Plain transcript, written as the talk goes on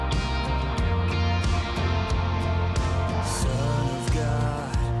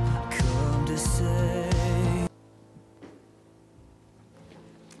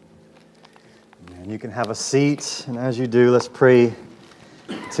can have a seat, and as you do, let's pray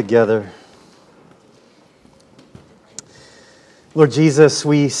together. Lord Jesus,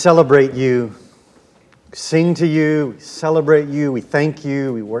 we celebrate you, we sing to you, we celebrate you, we thank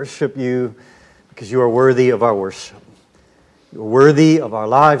you, we worship you, because you are worthy of our worship. You're worthy of our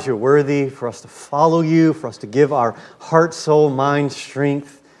lives, you're worthy for us to follow you, for us to give our heart, soul, mind,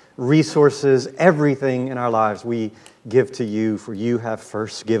 strength, resources, everything in our lives we give to you, for you have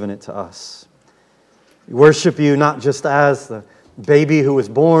first given it to us. We worship you not just as the baby who was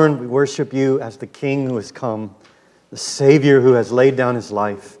born, we worship you as the King who has come, the Savior who has laid down His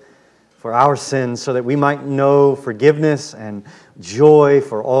life for our sins so that we might know forgiveness and joy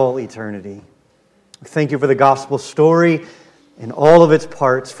for all eternity. We thank you for the gospel story in all of its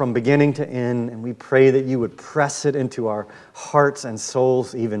parts from beginning to end, and we pray that you would press it into our hearts and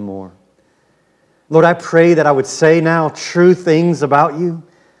souls even more. Lord, I pray that I would say now true things about you.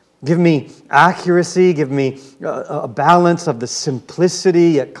 Give me accuracy, give me a balance of the simplicity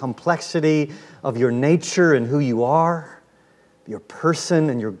yet complexity of your nature and who you are, your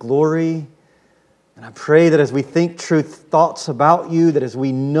person and your glory. And I pray that as we think true thoughts about you, that as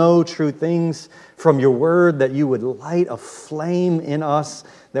we know true things from your word, that you would light a flame in us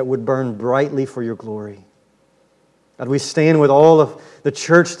that would burn brightly for your glory. God, we stand with all of the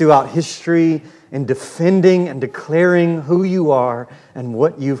church throughout history in defending and declaring who you are and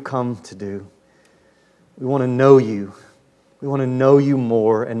what you've come to do. We want to know you. We want to know you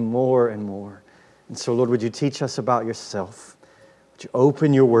more and more and more. And so, Lord, would you teach us about yourself? Would you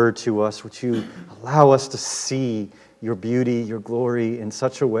open your word to us? Would you allow us to see your beauty, your glory in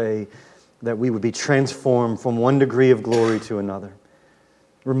such a way that we would be transformed from one degree of glory to another?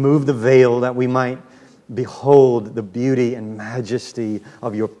 Remove the veil that we might behold the beauty and majesty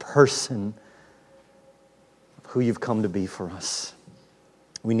of your person, who you've come to be for us.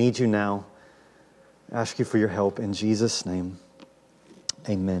 We need you now. I ask you for your help in Jesus' name.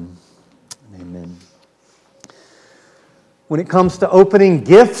 Amen. Amen. When it comes to opening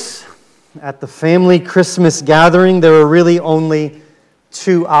gifts at the family Christmas gathering, there are really only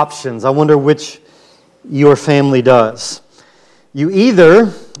two options. I wonder which your family does. You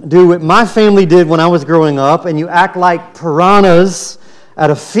either do what my family did when I was growing up and you act like piranhas at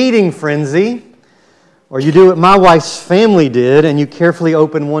a feeding frenzy, or you do what my wife's family did and you carefully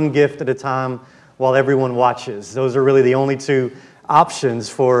open one gift at a time while everyone watches. Those are really the only two options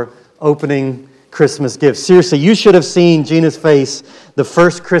for opening Christmas gifts. Seriously, you should have seen Gina's face the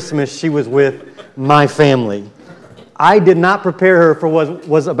first Christmas she was with my family. I did not prepare her for what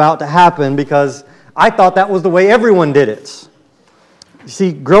was about to happen because I thought that was the way everyone did it. You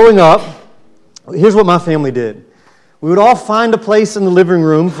see, growing up, here's what my family did. We would all find a place in the living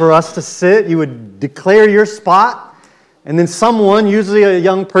room for us to sit. You would declare your spot, and then someone, usually a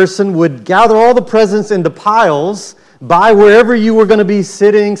young person, would gather all the presents into piles by wherever you were going to be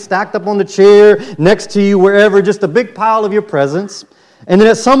sitting, stacked up on the chair, next to you, wherever, just a big pile of your presents. And then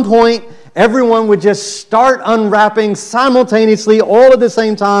at some point, everyone would just start unwrapping simultaneously, all at the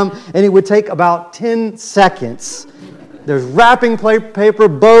same time, and it would take about 10 seconds. There's wrapping paper,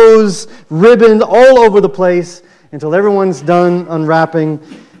 bows, ribbons all over the place until everyone's done unwrapping.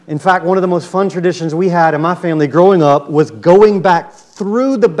 In fact, one of the most fun traditions we had in my family growing up was going back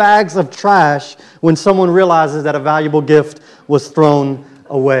through the bags of trash when someone realizes that a valuable gift was thrown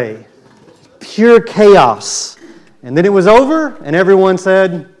away. Pure chaos. And then it was over, and everyone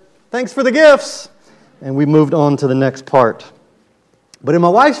said, "Thanks for the gifts." And we moved on to the next part. But in my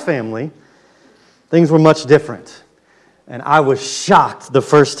wife's family, things were much different. And I was shocked the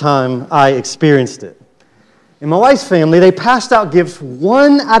first time I experienced it. In my wife's family, they passed out gifts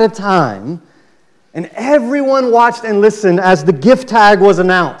one at a time, and everyone watched and listened as the gift tag was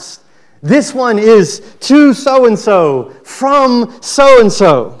announced. This one is to so-and-so, from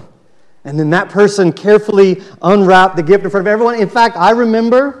so-and-so. And then that person carefully unwrapped the gift in front of everyone. In fact, I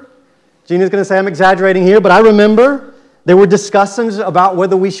remember, Gina's going to say I'm exaggerating here, but I remember there were discussions about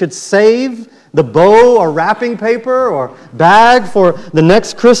whether we should save the bow or wrapping paper or bag for the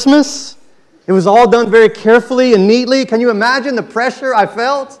next Christmas. It was all done very carefully and neatly. Can you imagine the pressure I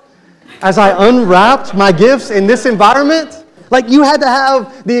felt as I unwrapped my gifts in this environment? Like you had to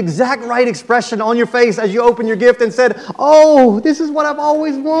have the exact right expression on your face as you opened your gift and said, "Oh, this is what I've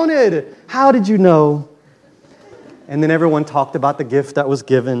always wanted. How did you know?" And then everyone talked about the gift that was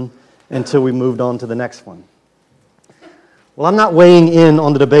given until we moved on to the next one. Well, I'm not weighing in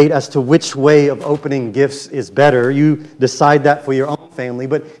on the debate as to which way of opening gifts is better. You decide that for your own family,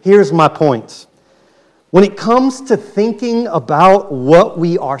 but here's my point. When it comes to thinking about what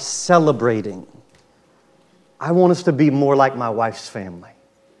we are celebrating, I want us to be more like my wife's family.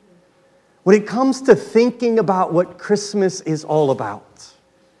 when it comes to thinking about what Christmas is all about,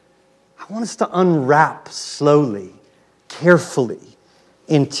 I want us to unwrap slowly, carefully,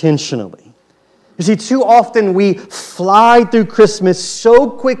 intentionally. You see, too often we fly through Christmas so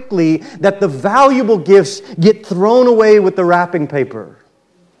quickly that the valuable gifts get thrown away with the wrapping paper.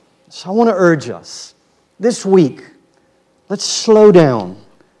 So I want to urge us, this week, let's slow down.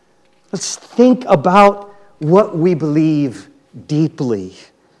 Let's think about what we believe deeply.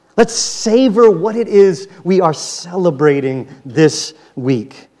 Let's savor what it is we are celebrating this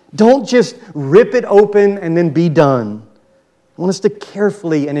week. Don't just rip it open and then be done. I want us to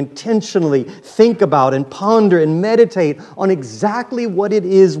carefully and intentionally think about and ponder and meditate on exactly what it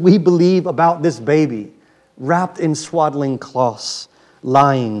is we believe about this baby, wrapped in swaddling cloths,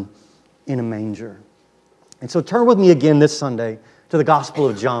 lying in a manger. And so turn with me again this Sunday to the Gospel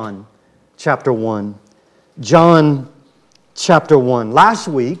of John, chapter 1. John, chapter 1. Last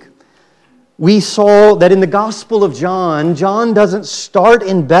week, we saw that in the Gospel of John, John doesn't start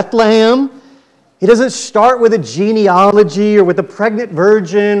in Bethlehem. He doesn't start with a genealogy or with a pregnant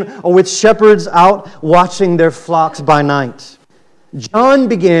virgin or with shepherds out watching their flocks by night. John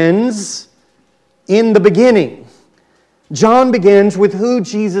begins in the beginning. John begins with who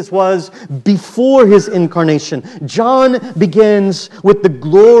Jesus was before His incarnation. John begins with the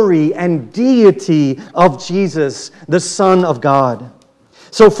glory and deity of Jesus, the Son of God.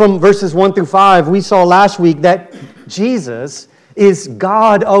 So from verses 1 through 5, we saw last week that Jesus is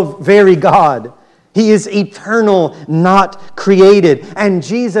God of very God. He is eternal, not created. And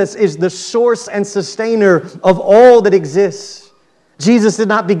Jesus is the source and sustainer of all that exists. Jesus did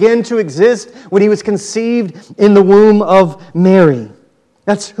not begin to exist when He was conceived in the womb of Mary.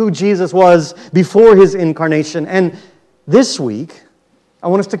 That's who Jesus was before His incarnation. And this week, I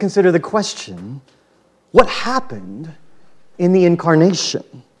want us to consider the question, what happened in the incarnation?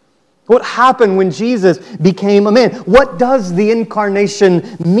 What happened when Jesus became a man? What does the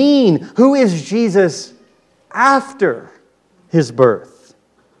incarnation mean? Who is Jesus after His birth?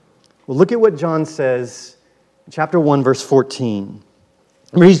 Well, look at what John says in chapter 1, verse 14.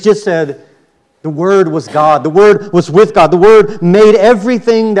 Where He's just said, the Word was God. The Word was with God. The Word made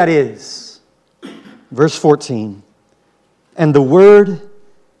everything that is. Verse 14. And the Word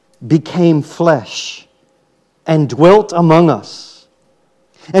became flesh and dwelt among us.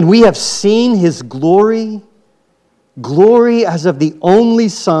 And we have seen His glory, glory as of the only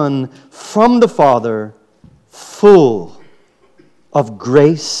Son from the Father, full of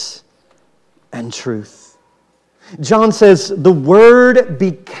grace and truth. John says, the Word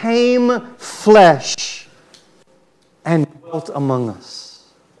became flesh and dwelt among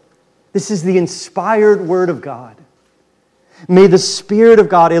us. This is the inspired Word of God. May the Spirit of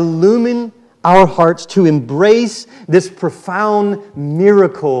God illumine our hearts to embrace this profound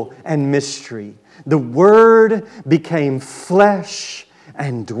miracle and mystery. The Word became flesh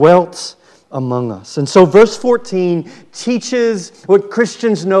and dwelt among us. And so verse 14 teaches what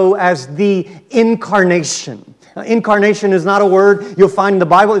Christians know as the incarnation. Now, incarnation is not a word you'll find in the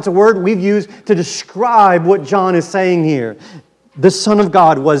Bible. It's a word we've used to describe what John is saying here. The Son of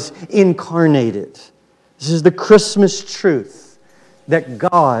God was incarnated. This is the Christmas truth that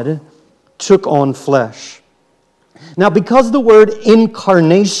God took on flesh. Now, because the word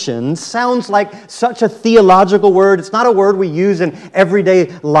incarnation sounds like such a theological word, it's not a word we use in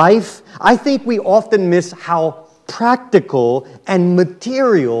everyday life, I think we often miss how practical and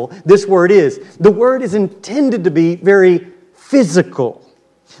material this word is. The word is intended to be very physical.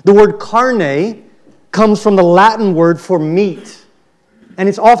 The word carne comes from the Latin word for meat, and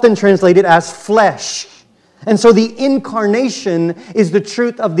it's often translated as flesh. And so the incarnation is the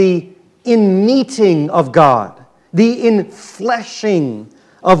truth of the in-meeting of God, the infleshing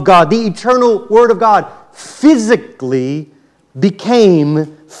of God. The eternal Word of God physically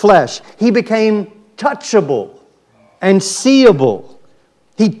became flesh. He became touchable and seeable.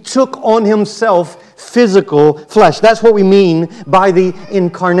 He took on Himself physical flesh. That's what we mean by the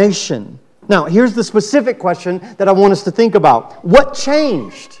incarnation. Now, here's the specific question that I want us to think about. What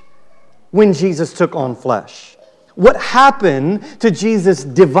changed when Jesus took on flesh? What happened to Jesus'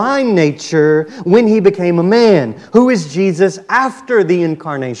 divine nature when He became a man? Who is Jesus after the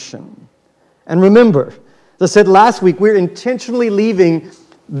incarnation? And remember, as I said last week, we're intentionally leaving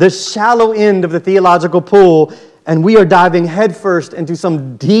the shallow end of the theological pool, and we are diving headfirst into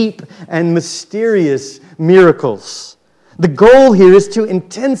some deep and mysterious miracles. The goal here is to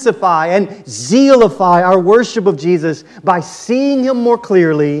intensify and zealify our worship of Jesus by seeing Him more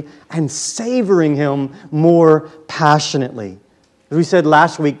clearly and savoring Him more passionately. As we said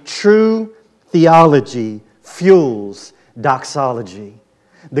last week, true theology fuels doxology.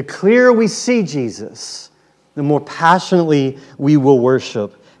 The clearer we see Jesus, the more passionately we will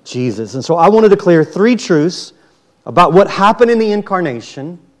worship Jesus. And so I want to declare 3 truths about what happened in the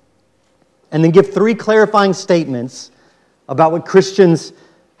incarnation, and then give 3 clarifying statements about what Christians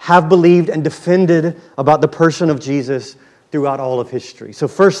have believed and defended about the person of Jesus throughout all of history. So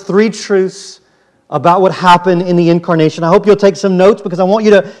first, 3 truths about what happened in the incarnation. I hope you'll take some notes because I want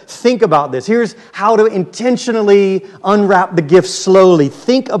you to think about this. Here's how to intentionally unwrap the gift slowly.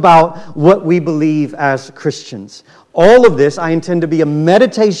 Think about what we believe as Christians. All of this I intend to be a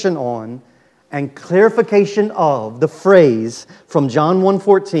meditation on and clarification of the phrase from John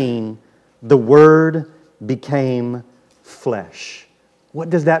 1:14, the Word became flesh. What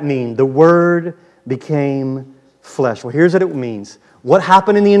does that mean? The Word became flesh. Well, here's what it means. What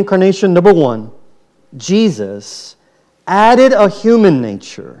happened in the incarnation? Number 1, Jesus added a human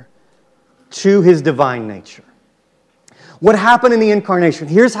nature to His divine nature. What happened in the incarnation?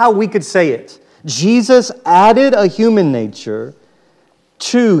 Here's how we could say it. Jesus added a human nature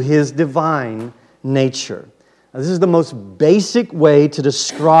to His divine nature. Now, this is the most basic way to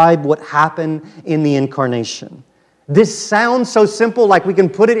describe what happened in the incarnation. This sounds so simple, like we can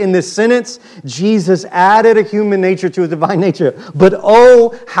put it in this sentence. Jesus added a human nature to His divine nature. But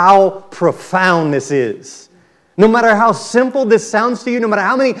oh, how profound this is. No matter how simple this sounds to you, no matter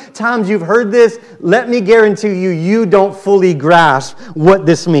how many times you've heard this, let me guarantee you, you don't fully grasp what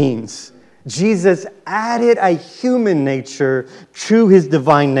this means. Jesus added a human nature to His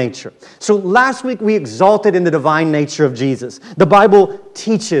divine nature. So last week we exalted in the divine nature of Jesus. The Bible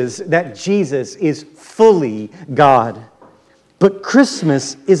teaches that Jesus is fully God. But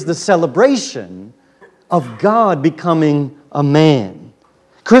Christmas is the celebration of God becoming a man.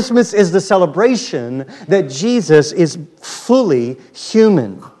 Christmas is the celebration that Jesus is fully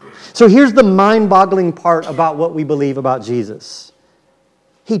human. So here's the mind-boggling part about what we believe about Jesus.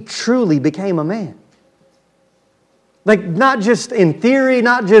 He truly became a man. Like, not just in theory,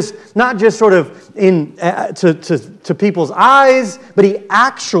 not just sort of in to people's eyes, but He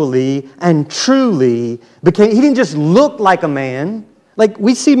actually and truly became. He didn't just look like a man. Like,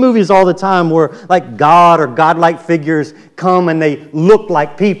 we see movies all the time where, like, God or godlike figures come and they look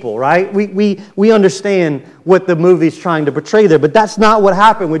like people, right? We understand what the movie's trying to portray there, but that's not what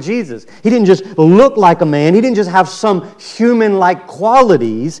happened with Jesus. He didn't just look like a man. He didn't just have some human-like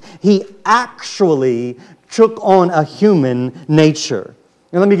qualities. He actually took on a human nature.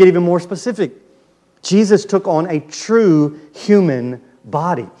 And let me get even more specific. Jesus took on a true human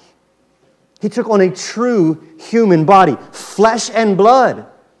body. He took on a true human body, flesh and blood,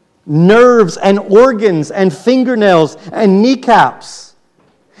 nerves and organs and fingernails and kneecaps.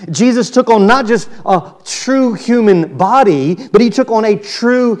 Jesus took on not just a true human body, but He took on a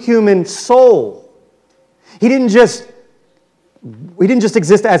true human soul. He didn't just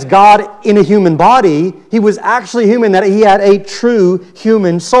exist as God in a human body. He was actually human, that He had a true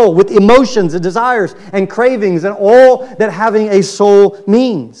human soul with emotions and desires and cravings and all that having a soul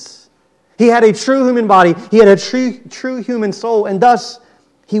means. He had a true human body. He had a true human soul, and thus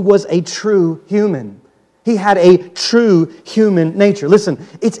He was a true human. He had a true human nature. Listen,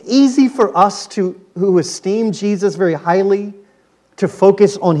 it's easy for us who esteem Jesus very highly to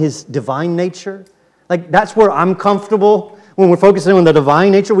focus on His divine nature. Like, that's where I'm comfortable when we're focusing on the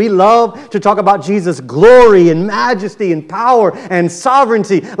divine nature. We love to talk about Jesus' glory and majesty and power and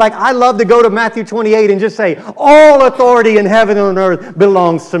sovereignty. Like, I love to go to Matthew 28 and just say, all authority in heaven and on earth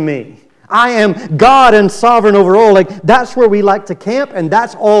belongs to me. I am God and sovereign over all. Like, that's where we like to camp, and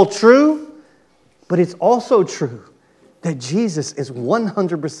that's all true. But it's also true that Jesus is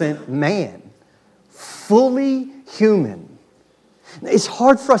 100% man, fully human. It's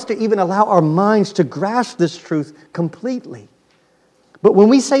hard for us to even allow our minds to grasp this truth completely. But when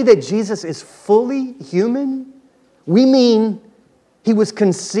we say that Jesus is fully human, we mean He was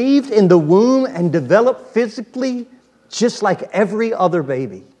conceived in the womb and developed physically just like every other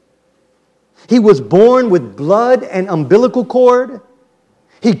baby. He was born with blood and umbilical cord.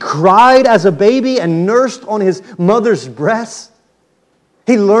 He cried as a baby and nursed on His mother's breast.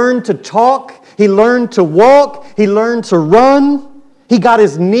 He learned to talk. He learned to walk. He learned to run. He got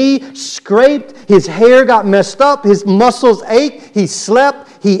his knee scraped. His hair got messed up. His muscles ached. He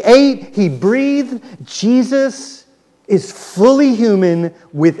slept. He ate. He breathed. Jesus is fully human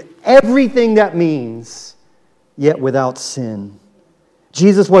with everything that means, yet without sin.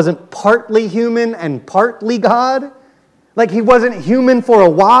 Jesus wasn't partly human and partly God. Like, He wasn't human for a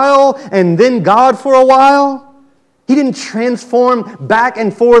while and then God for a while. He didn't transform back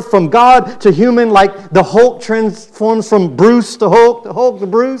and forth from God to human like the Hulk transforms from Bruce to Hulk, the Hulk to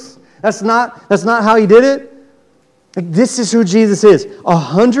Bruce. That's not how He did it. Like, this is who Jesus is.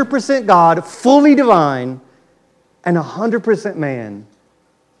 100% God, fully divine, and 100% man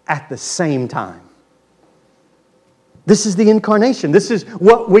at the same time. This is the incarnation. This is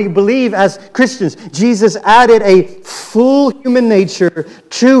what we believe as Christians. Jesus added a full human nature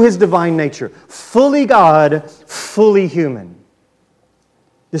to his divine nature. Fully God, fully human.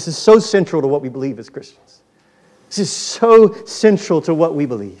 This is so central to what we believe as Christians. This is so central to what we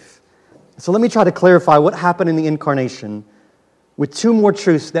believe. So let me try to clarify what happened in the incarnation with two more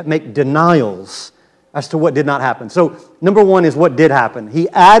truths that make denials as to what did not happen. So number one is what did happen. He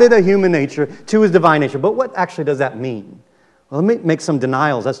added a human nature to his divine nature. But what actually does that mean? Well, let me make some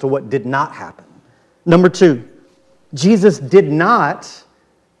denials as to what did not happen. Number two, Jesus did not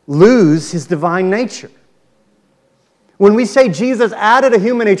lose his divine nature. When we say Jesus added a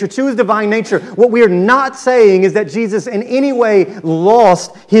human nature to his divine nature, what we are not saying is that Jesus in any way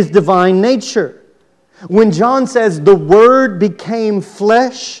lost his divine nature. When John says the Word became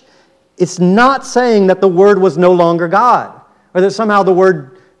flesh, it's not saying that the Word was no longer God, or that somehow the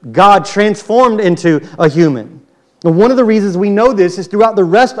Word God transformed into a human. And one of the reasons we know this is throughout the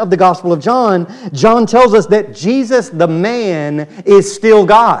rest of the Gospel of John, John tells us that Jesus, the man, is still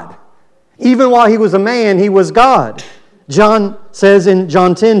God. Even while he was a man, he was God. John says in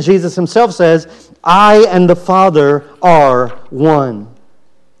John 10, Jesus himself says, I and the Father are one.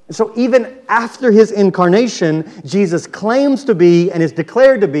 So even after his incarnation, Jesus claims to be and is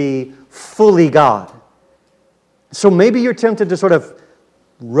declared to be fully God. So maybe you're tempted to sort of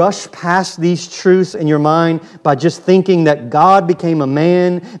rush past these truths in your mind by just thinking that God became a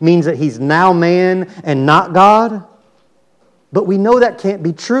man means that he's now man and not God. But we know that can't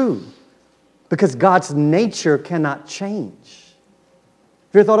be true because God's nature cannot change.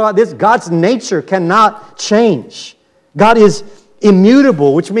 Have you ever thought about this? God's nature cannot change. God is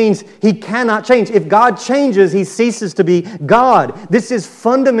immutable, which means he cannot change. If God changes, he ceases to be God. This is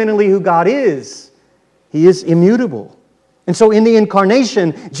fundamentally who God is. He is immutable. And so in the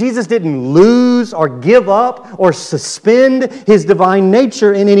incarnation, Jesus didn't lose or give up or suspend his divine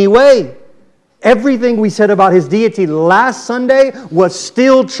nature in any way. Everything we said about his deity last Sunday was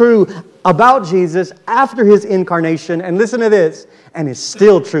still true about Jesus after his incarnation. And listen to this, and is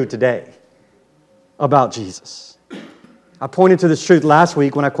still true today about Jesus. I pointed to this truth last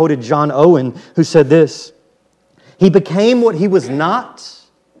week when I quoted John Owen, who said this: he became what he was not,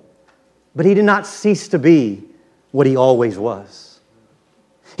 but he did not cease to be what he always was.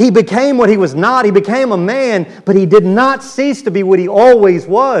 He became what he was not. He became a man, but he did not cease to be what he always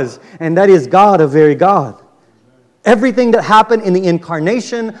was, and that is God, a very God. Everything that happened in the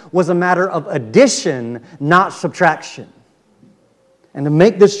incarnation was a matter of addition, not subtraction. And to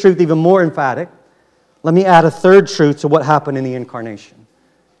make this truth even more emphatic, let me add a third truth to what happened in the incarnation.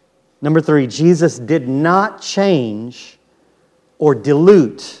 Number 3, Jesus did not change or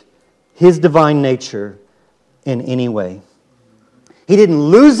dilute his divine nature in any way. He didn't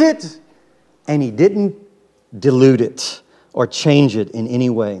lose it, and he didn't dilute it or change it in any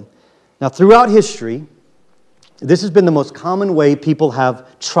way. Now, throughout history, this has been the most common way people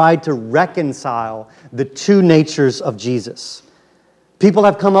have tried to reconcile the two natures of Jesus. People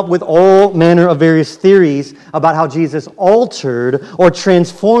have come up with all manner of various theories about how Jesus altered or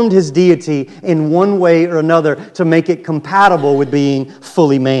transformed his deity in one way or another to make it compatible with being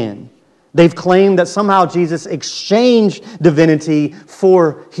fully man. They've claimed that somehow Jesus exchanged divinity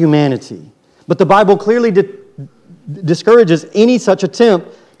for humanity. But the Bible clearly discourages any such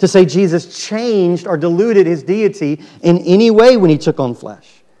attempt to say Jesus changed or diluted his deity in any way when he took on flesh.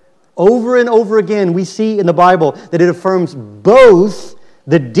 Over and over again, we see in the Bible that it affirms both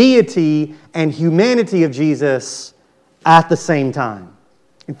the deity and humanity of Jesus at the same time.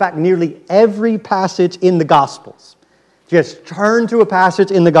 In fact, nearly every passage in the Gospels, just turn to a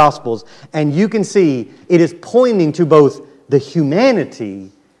passage in the Gospels, and you can see it is pointing to both the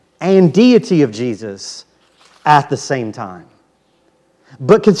humanity and deity of Jesus at the same time.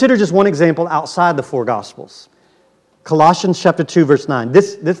 But consider just one example outside the four Gospels. Colossians chapter 2, verse 9.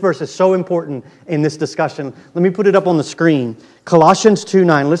 This verse is so important in this discussion. Let me put it up on the screen. Colossians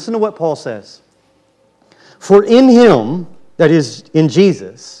 2:9. Listen to what Paul says. For in him, that is in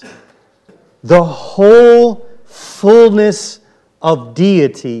Jesus, the whole fullness of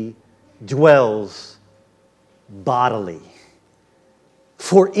deity dwells bodily.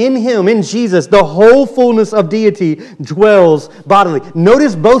 For in him, in Jesus, the whole fullness of deity dwells bodily.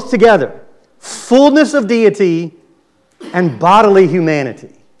 Notice both together. Fullness of deity and bodily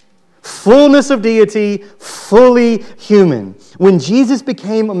humanity. Fullness of deity, fully human. When Jesus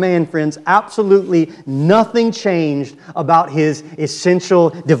became a man, friends, absolutely nothing changed about his essential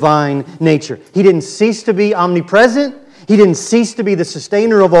divine nature. He didn't cease to be omnipresent. He didn't cease to be the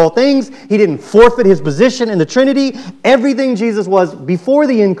sustainer of all things. He didn't forfeit his position in the Trinity. Everything Jesus was before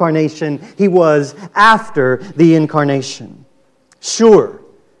the incarnation, he was after the incarnation. Sure,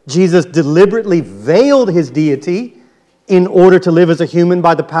 Jesus deliberately veiled his deity in order to live as a human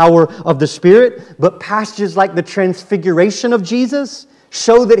by the power of the Spirit, but passages like the transfiguration of Jesus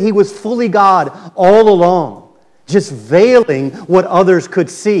show that he was fully God all along, just veiling what others could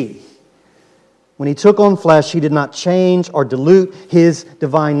see. When he took on flesh, he did not change or dilute his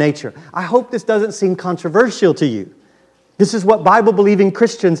divine nature. I hope this doesn't seem controversial to you. This is what Bible-believing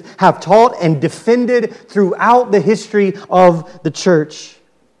Christians have taught and defended throughout the history of the church.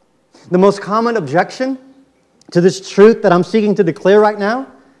 The most common objection to this truth that I'm seeking to declare right now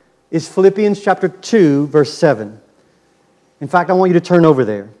is Philippians chapter 2, verse 7. In fact, I want you to turn over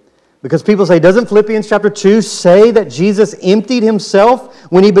there. Because people say, doesn't Philippians chapter 2 say that Jesus emptied himself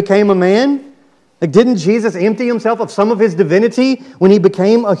when he became a man? Like, didn't Jesus empty himself of some of his divinity when he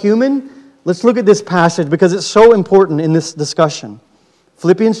became a human? Let's look at this passage because it's so important in this discussion.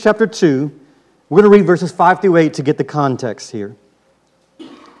 Philippians chapter 2, we're going to read verses 5 through 8 to get the context here.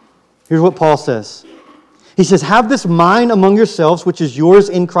 Here's what Paul says. He says, have this mind among yourselves, which is yours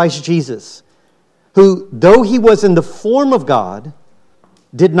in Christ Jesus, who, though he was in the form of God,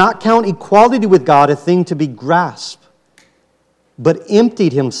 did not count equality with God a thing to be grasped, but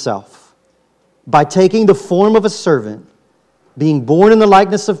emptied himself by taking the form of a servant, being born in the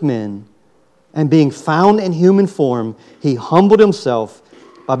likeness of men, and being found in human form, he humbled himself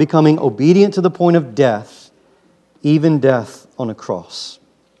by becoming obedient to the point of death, even death on a cross.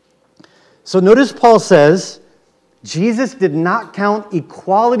 So notice Paul says, Jesus did not count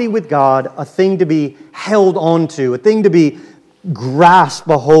equality with God a thing to be held on to, a thing to be grasped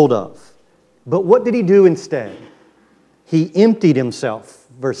a hold of. But what did he do instead? He emptied himself,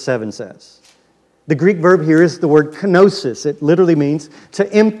 verse 7 says. The Greek verb here is the word kenosis. It literally means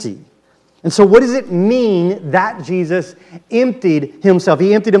to empty. And so what does it mean that Jesus emptied himself?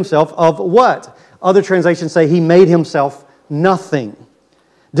 He emptied himself of what? Other translations say he made himself nothing.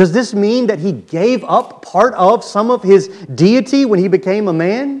 Does this mean that he gave up part of some of his deity when he became a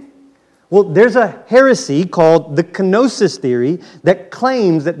man? Well, there's a heresy called the kenosis theory that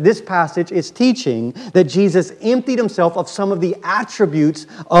claims that this passage is teaching that Jesus emptied himself of some of the attributes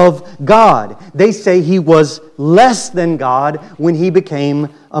of God. They say he was less than God when he became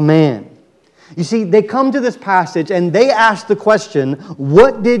a man. You see, they come to this passage and they ask the question,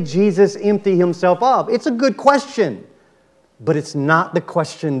 what did Jesus empty himself of? It's a good question. But it's not the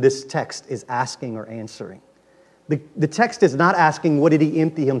question this text is asking or answering. The text is not asking what did he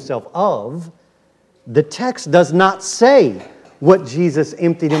empty himself of. The text does not say what Jesus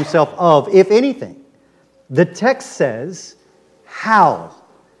emptied himself of, if anything. The text says how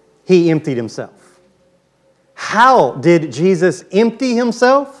he emptied himself. How did Jesus empty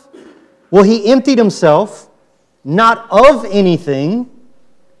himself? Well, he emptied himself not of anything,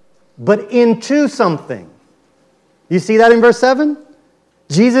 but into something. You see that in verse 7?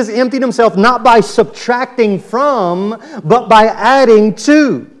 Jesus emptied himself not by subtracting from, but by adding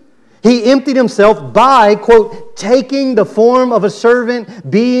to. He emptied himself by, quote, taking the form of a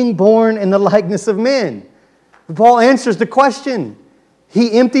servant, being born in the likeness of men. Paul answers the question.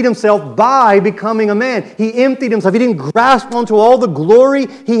 He emptied himself by becoming a man. He emptied himself. He didn't grasp onto all the glory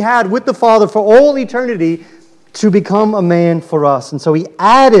he had with the Father for all eternity to become a man for us. And so he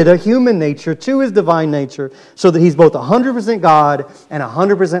added a human nature to his divine nature so that he's both 100% God and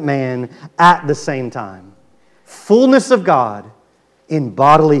 100% man at the same time. Fullness of God in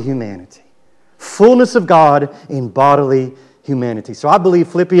bodily humanity. Fullness of God in bodily humanity. So I believe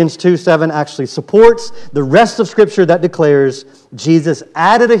Philippians 2:7 actually supports the rest of Scripture that declares Jesus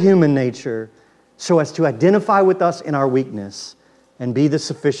added a human nature so as to identify with us in our weakness and be the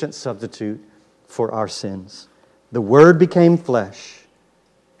sufficient substitute for our sins. The Word became flesh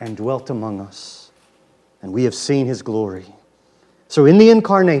and dwelt among us, and we have seen His glory. So in the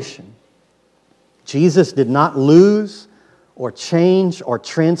incarnation, Jesus did not lose or change or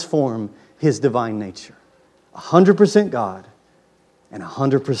transform His divine nature. 100% God and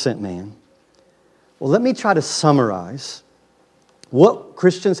 100% man. Well, let me try to summarize what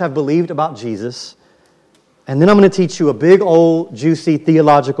Christians have believed about Jesus, and then I'm going to teach you a big, old, juicy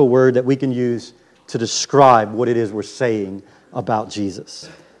theological word that we can use to describe what it is we're saying about Jesus.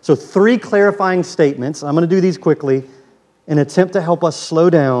 So 3 clarifying statements. I'm going to do these quickly in an attempt to help us slow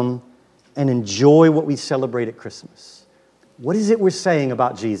down and enjoy what we celebrate at Christmas. What is it we're saying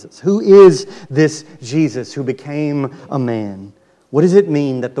about Jesus? Who is this Jesus who became a man? What does it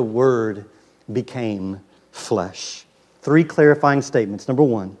mean that the Word became flesh? 3 clarifying statements. Number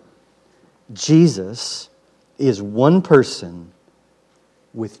 1, Jesus is one person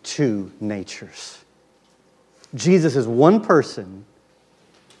with 2 natures. Jesus is one person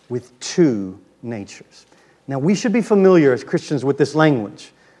with 2 natures. Now, we should be familiar as Christians with this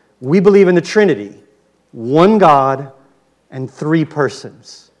language. We believe in the Trinity, one God and 3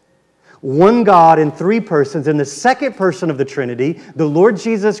 persons. One God and 3 persons. And the second person of the Trinity, the Lord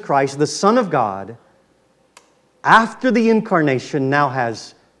Jesus Christ, the Son of God, after the incarnation now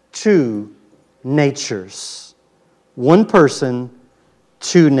has 2 natures. One person,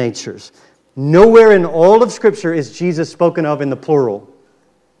 2 natures. Nowhere in all of Scripture is Jesus spoken of in the plural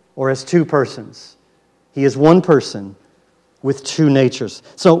or as 2 persons. He is one person with 2 natures.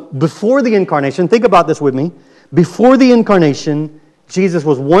 So before the incarnation, think about this with me. Before the incarnation, Jesus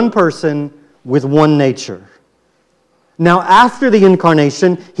was one person with 1 nature. Now after the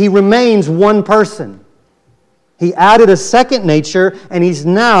incarnation, He remains one person. He added a second nature, and He's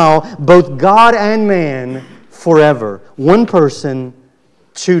now both God and man forever. One person,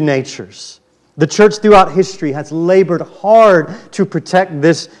 2 natures. The church throughout history has labored hard to protect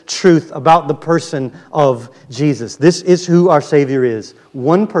this truth about the person of Jesus. This is who our Savior is.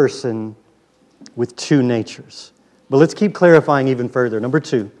 One person with 2 natures. But let's keep clarifying even further. Number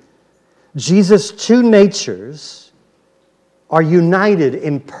 2, Jesus' 2 natures are united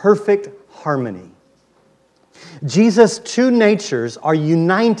in perfect harmony. Jesus' 2 natures are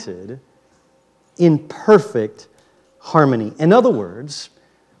united in perfect harmony. In other words,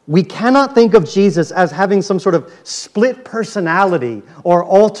 we cannot think of Jesus as having some sort of split personality or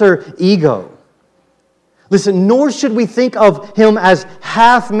alter ego. Listen, nor should we think of Him as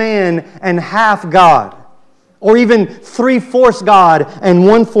half man and half God, or even 3/4 God and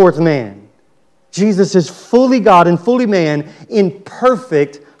 1/4 man. Jesus is fully God and fully man in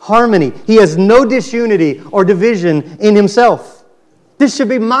perfect harmony. He has no disunity or division in Himself. This should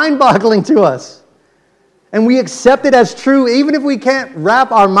be mind-boggling to us. And we accept it as true even if we can't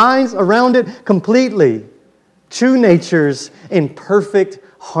wrap our minds around it completely. 2 natures in perfect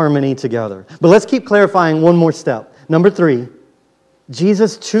harmony together. But let's keep clarifying one more step. Number 3,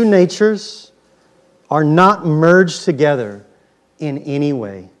 Jesus' 2 natures are not merged together in any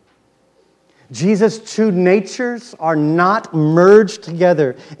way. Jesus' 2 natures are not merged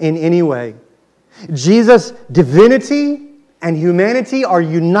together in any way. Jesus' divinity and humanity are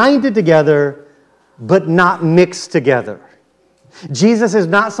united together, but not mixed together. Jesus is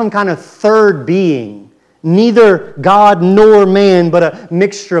not some kind of third being, neither God nor man, but a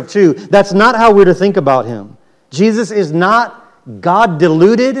mixture of 2. That's not how we're to think about Him. Jesus is not God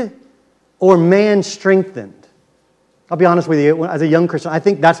diluted or man strengthened. I'll be honest with you, as a young Christian, I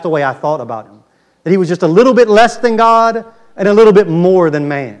think that's the way I thought about Him. That He was just a little bit less than God and a little bit more than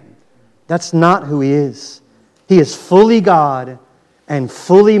man. That's not who He is. He is fully God and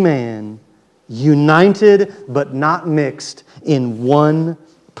fully man, united but not mixed in one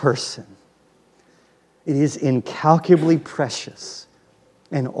person. It is incalculably precious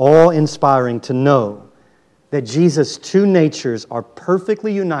and awe-inspiring to know that Jesus' 2 natures are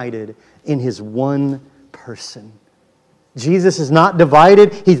perfectly united in His one person. Jesus is not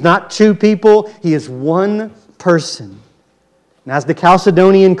divided. He's not 2 people. He is one person. And as the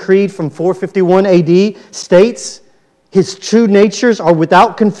Chalcedonian Creed from 451 AD states, His 2 natures are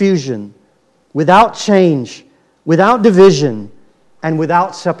without confusion, without change, without division, and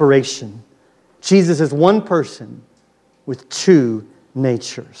without separation. Jesus is one person with 2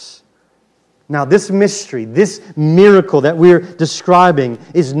 natures. Now, this mystery, this miracle that we're describing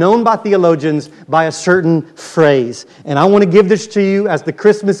is known by theologians by a certain phrase. And I want to give this to you as the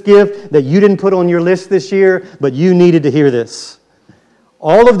Christmas gift that you didn't put on your list this year, but you needed to hear this.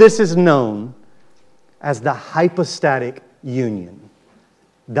 All of this is known as the hypostatic union.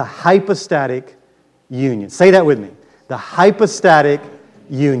 The hypostatic union. Say that with me. The hypostatic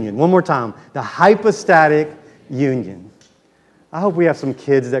union. One more time. The hypostatic union. I hope we have some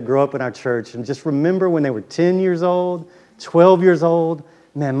kids that grow up in our church and just remember when they were 10 years old, 12 years old,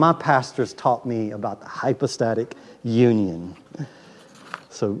 man, my pastors taught me about the hypostatic union.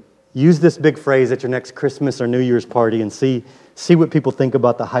 So use this big phrase at your next Christmas or New Year's party and see what people think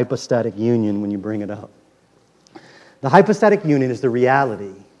about the hypostatic union when you bring it up. The hypostatic union is the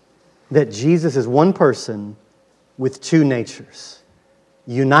reality that Jesus is one person with 2 natures,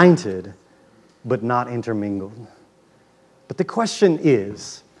 united but not intermingled. But the question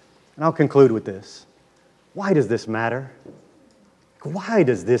is, and I'll conclude with this, why does this matter? Why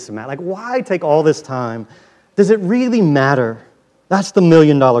does this matter? Why take all this time Does it really matter? That's the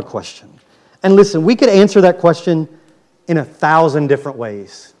million-dollar question. And listen, we could answer that question in 1,000 different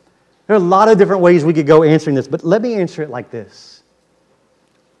ways. There are a lot of different ways we could go answering this, but let me answer it like this.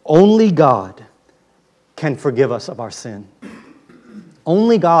 Only God can forgive us of our sin.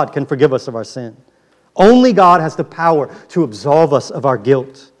 Only God can forgive us of our sin. Only God has the power to absolve us of our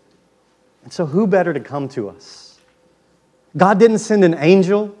guilt. And so who better to come to us? God didn't send an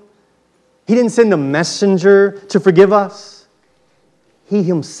angel. He didn't send a messenger to forgive us. He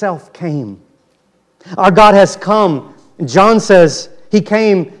Himself came. Our God has come. John says He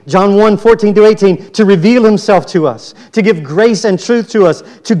came, John 1:14-18, to reveal Himself to us, to give grace and truth to us,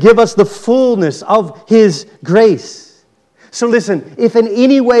 to give us the fullness of His grace. So listen, if in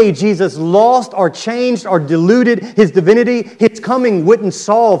any way Jesus lost or changed or diluted His divinity, His coming wouldn't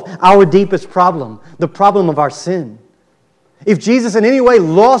solve our deepest problem, the problem of our sin. If Jesus in any way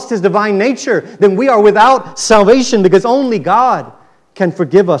lost His divine nature, then we are without salvation because only God can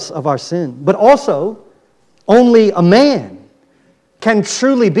forgive us of our sin. But also, only a man can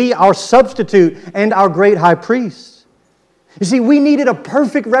truly be our substitute and our great high priest. You see, we needed a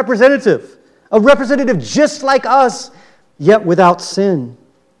perfect representative, a representative just like us, yet without sin.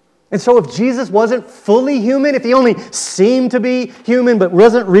 And so if Jesus wasn't fully human, if He only seemed to be human but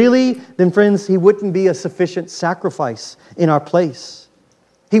wasn't really, then friends, He wouldn't be a sufficient sacrifice in our place.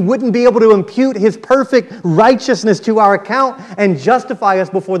 He wouldn't be able to impute His perfect righteousness to our account and justify us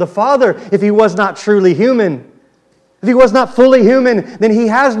before the Father if He was not truly human. If He was not fully human, then He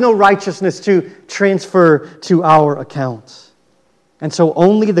has no righteousness to transfer to our account. And so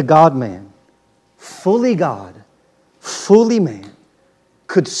only the God-man, fully God, fully man,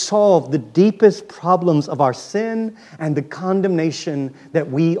 could solve the deepest problems of our sin and the condemnation that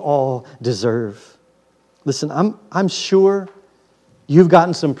we all deserve. Listen, I'm sure you've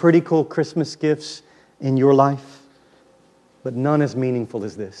gotten some pretty cool Christmas gifts in your life, but none as meaningful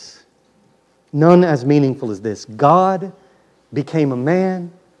as this. None as meaningful as this. God became a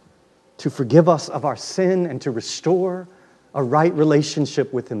man to forgive us of our sin and to restore a right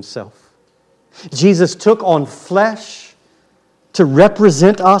relationship with Himself. Jesus took on flesh to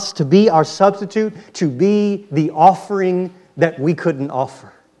represent us, to be our substitute, to be the offering that we couldn't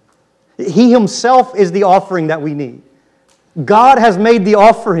offer. He Himself is the offering that we need. God has made the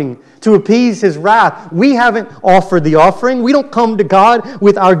offering to appease His wrath. We haven't offered the offering. We don't come to God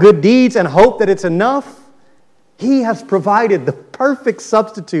with our good deeds and hope that it's enough. He has provided the perfect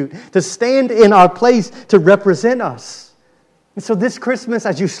substitute to stand in our place to represent us. And so this Christmas,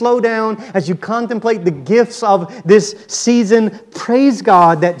 as you slow down, as you contemplate the gifts of this season, praise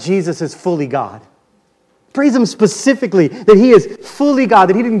God that Jesus is fully God. Praise Him specifically that He is fully God,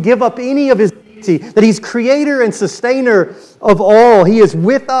 that He didn't give up any of His deity, that He's creator and sustainer of all. He is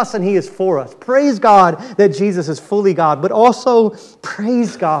with us and He is for us. Praise God that Jesus is fully God, but also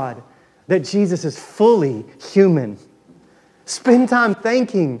praise God that Jesus is fully human. Spend time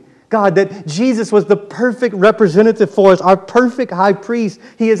thanking God that Jesus was the perfect representative for us, our perfect high priest.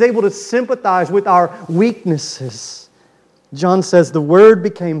 He is able to sympathize with our weaknesses. John says, the Word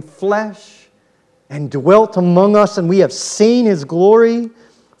became flesh and dwelt among us, and we have seen His glory,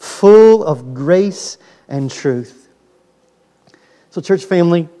 full of grace and truth. So, church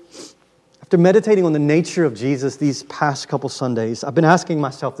family, after meditating on the nature of Jesus these past couple Sundays, I've been asking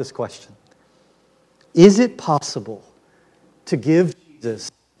myself this question. Is it possible to give Jesus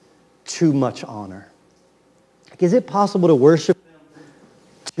too much honor? Is it possible to worship Him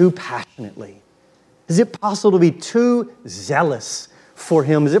too passionately? Is it possible to be too zealous for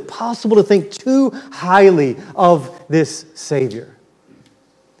Him? Is it possible to think too highly of this Savior?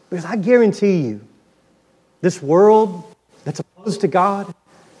 Because I guarantee you, this world that's opposed to God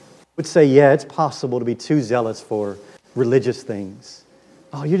would say, yeah, it's possible to be too zealous for religious things.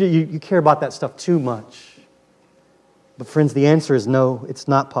 Oh, you care about that stuff too much. But friends, the answer is no, it's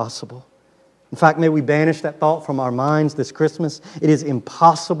not possible. In fact, may we banish that thought from our minds this Christmas. It is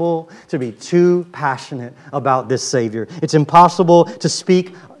impossible to be too passionate about this Savior. It's impossible to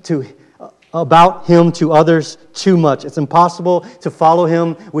speak about Him to others too much. It's impossible to follow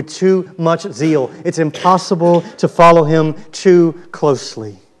Him with too much zeal. It's impossible to follow Him too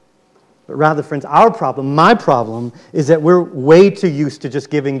closely. But rather, friends, our problem, my problem, is that we're way too used to just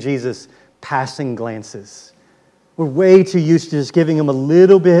giving Jesus passing glances. We're way too used to just giving Him a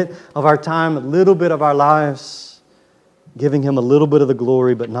little bit of our time, a little bit of our lives, giving Him a little bit of the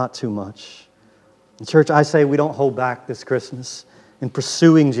glory, but not too much. In church, I say we don't hold back this Christmas in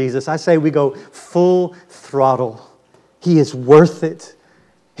pursuing Jesus. I say we go full throttle. He is worth it.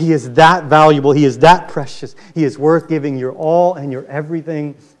 He is that valuable. He is that precious. He is worth giving your all and your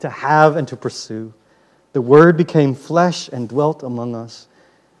everything to have and to pursue. The Word became flesh and dwelt among us.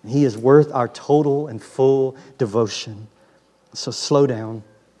 He is worth our total and full devotion. So slow down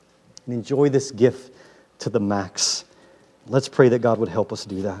and enjoy this gift to the max. Let's pray that God would help us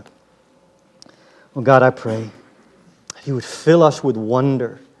do that. Well, God, I pray You would fill us with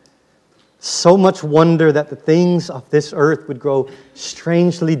wonder. So much wonder that the things of this earth would grow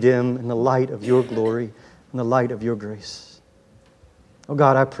strangely dim in the light of Your glory and the light of Your grace. Oh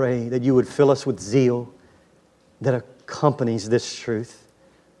God, I pray that You would fill us with zeal that accompanies this truth.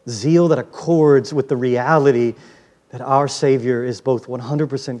 Zeal that accords with the reality that our Savior is both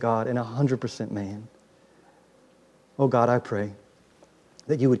 100% God and 100% man. Oh God, I pray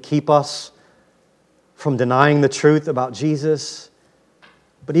that You would keep us from denying the truth about Jesus.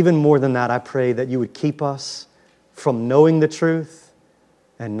 But even more than that, I pray that You would keep us from knowing the truth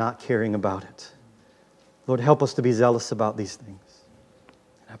and not caring about it. Lord, help us to be zealous about these things.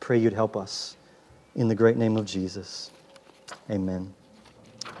 I pray You'd help us in the great name of Jesus. Amen.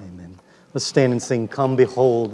 Amen. Let's stand and sing, Come Behold